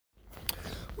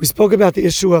We spoke about the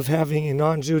issue of having a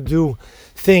non-Jew do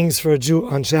things for a Jew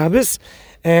on Shabbos,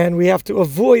 and we have to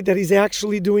avoid that he's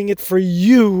actually doing it for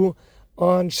you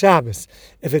on Shabbos.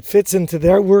 If it fits into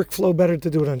their workflow, better to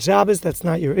do it on Shabbos. That's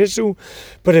not your issue.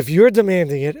 But if you're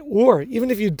demanding it, or even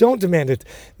if you don't demand it,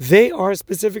 they are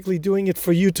specifically doing it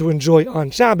for you to enjoy on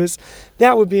Shabbos,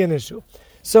 that would be an issue.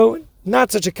 So,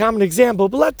 not such a common example,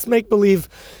 but let's make believe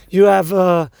you had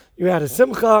a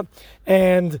simcha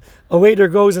and a waiter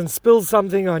goes and spills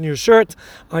something on your shirt,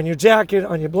 on your jacket,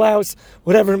 on your blouse,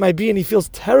 whatever it might be, and he feels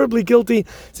terribly guilty.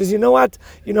 Says, you know what?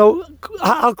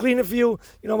 I'll clean it for you.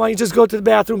 Why don't you just go to the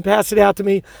bathroom, pass it out to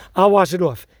me, I'll wash it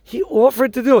off. He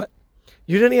offered to do it.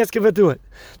 You didn't ask him to do it.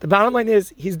 The bottom line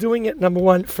is, he's doing it, number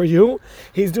one, for you.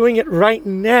 He's doing it right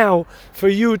now for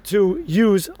you to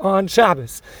use on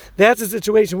Shabbos. That's a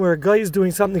situation where a guy is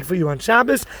doing something for you on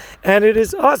Shabbos, and it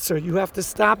is usher. You have to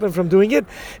stop him from doing it.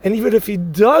 And even if he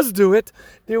does do it,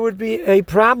 there would be a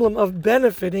problem of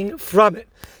benefiting from it.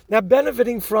 Now,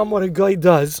 benefiting from what a guy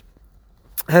does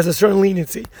has a certain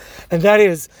leniency, and that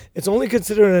is, it's only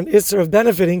considered an isser of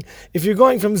benefiting if you're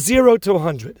going from 0 to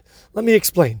 100. Let me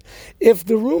explain. If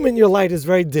the room in your light is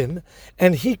very dim,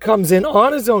 and he comes in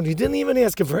on his own, he didn't even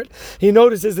ask him for it, he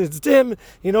notices it's dim,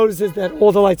 he notices that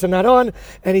all the lights are not on,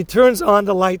 and he turns on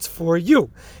the lights for you.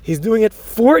 He's doing it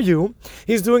for you,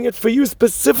 he's doing it for you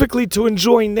specifically to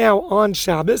enjoy now on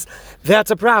Shabbos.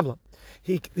 That's a problem.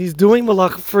 He's doing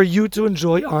malach for you to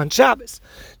enjoy on Shabbos.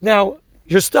 Now,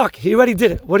 you're stuck. He already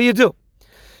did it. What do you do?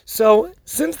 So,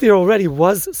 since there already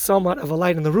was somewhat of a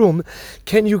light in the room,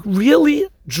 can you really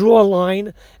draw a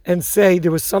line and say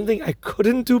there was something I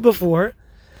couldn't do before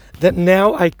that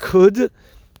now I could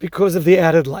because of the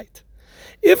added light?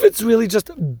 If it's really just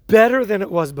better than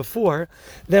it was before,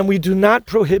 then we do not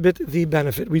prohibit the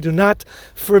benefit. We do not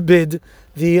forbid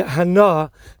the hana,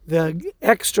 the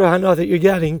extra hana that you're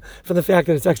getting from the fact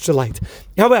that it's extra light.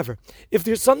 However, if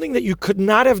there's something that you could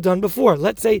not have done before,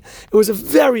 let's say it was a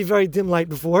very, very dim light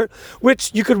before,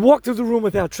 which you could walk through the room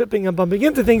without tripping and bumping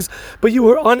into things, but you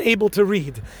were unable to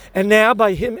read. And now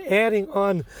by him adding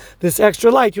on this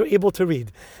extra light, you're able to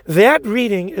read. That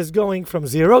reading is going from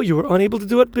 0, you were unable to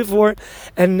do it before,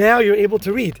 and now you're able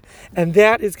to read. And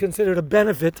that is considered a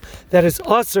benefit that is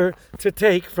usher to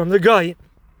take from the guy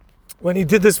when he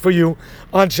did this for you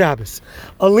on Shabbos.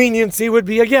 A leniency would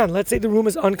be, again, let's say the room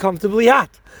is uncomfortably hot.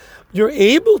 You're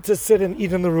able to sit and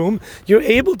eat in the room. You're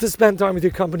able to spend time with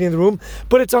your company in the room,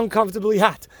 but it's uncomfortably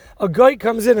hot. A guy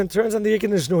comes in and turns on the air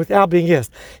conditioner without being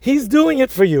asked. He's doing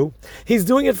it for you. He's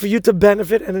doing it for you to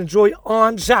benefit and enjoy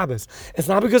on Shabbos. It's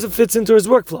not because it fits into his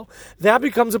workflow. That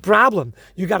becomes a problem.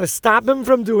 You got to stop him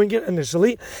from doing it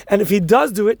initially, and if he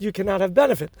does do it, you cannot have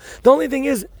benefit. The only thing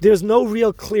is, there's no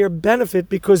real clear benefit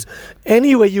because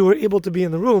anyway you were able to be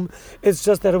in the room, it's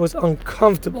just that it was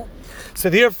uncomfortable. So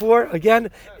therefore,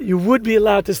 again, you would be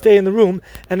allowed to stay in the room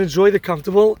and enjoy the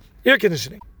comfortable air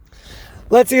conditioning.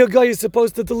 Let's say a guy is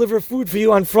supposed to deliver food for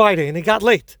you on Friday and it got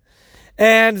late.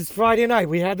 And it's Friday night.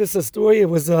 We had this story. There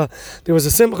was a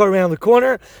simcha around the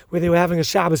corner where they were having a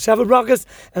Shabbos Shabbat brachas,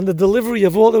 and the delivery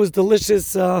of all those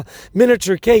delicious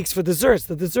miniature cakes for desserts.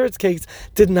 The desserts cakes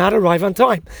did not arrive on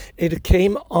time. It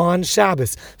came on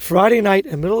Shabbos. Friday night,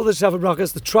 in the middle of the Shabbat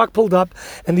brachas, the truck pulled up,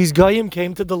 and these goyim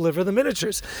came to deliver the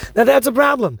miniatures. Now that's a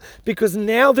problem, because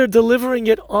now they're delivering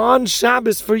it on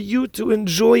Shabbos for you to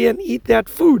enjoy and eat that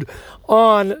food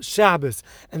on Shabbos.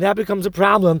 And that becomes a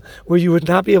problem where you would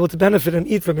not be able to benefit and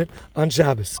eat from it on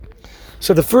Shabbos.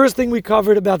 So the first thing we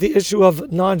covered about the issue of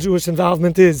non-Jewish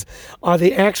involvement is, are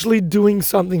they actually doing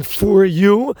something for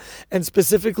you and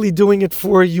specifically doing it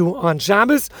for you on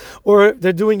Shabbos, or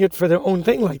they're doing it for their own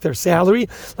thing, like their salary,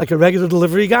 like a regular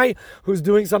delivery guy who's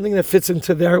doing something that fits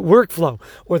into their workflow,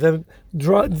 or they're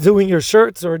doing your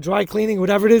shirts or dry cleaning,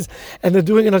 whatever it is, and they're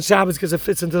doing it on Shabbos because it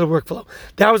fits into the workflow.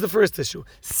 That was the first issue.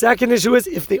 Second issue is,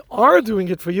 if they are doing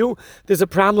it for you, there's a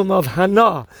problem of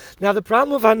hana. Now the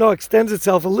problem of hana extends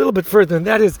itself a little bit further, and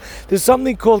that is, there's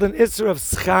something called an isser of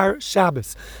schar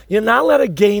Shabbos. You're not allowed to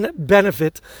gain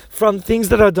benefit from things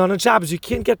that are done on Shabbos. You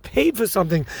can't get paid for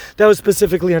something that was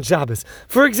specifically on Shabbos.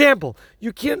 For example,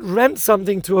 you can't rent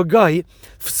something to a guy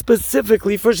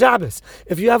specifically for Shabbos.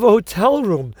 If you have a hotel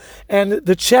room and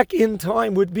the check-in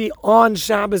time would be on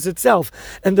Shabbos itself,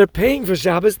 and they're paying for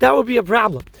Shabbos, that would be a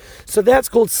problem. So that's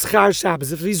called schar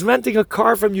Shabbos. If he's renting a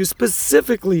car from you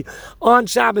specifically on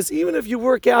Shabbos, even if you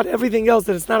work out everything else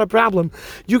that it's not a problem,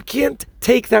 you can't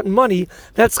take that money,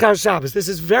 that's schar Shabbos. This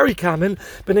is very common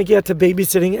when they get to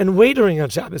babysitting and waitering on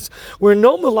Shabbos, where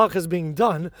no malach is being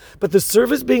done, but the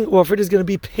service being offered is going to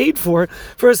be paid for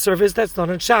a service that's done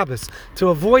on Shabbos. To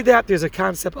avoid that, there's a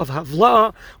concept of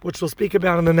havla, which we'll speak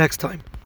about in the next time.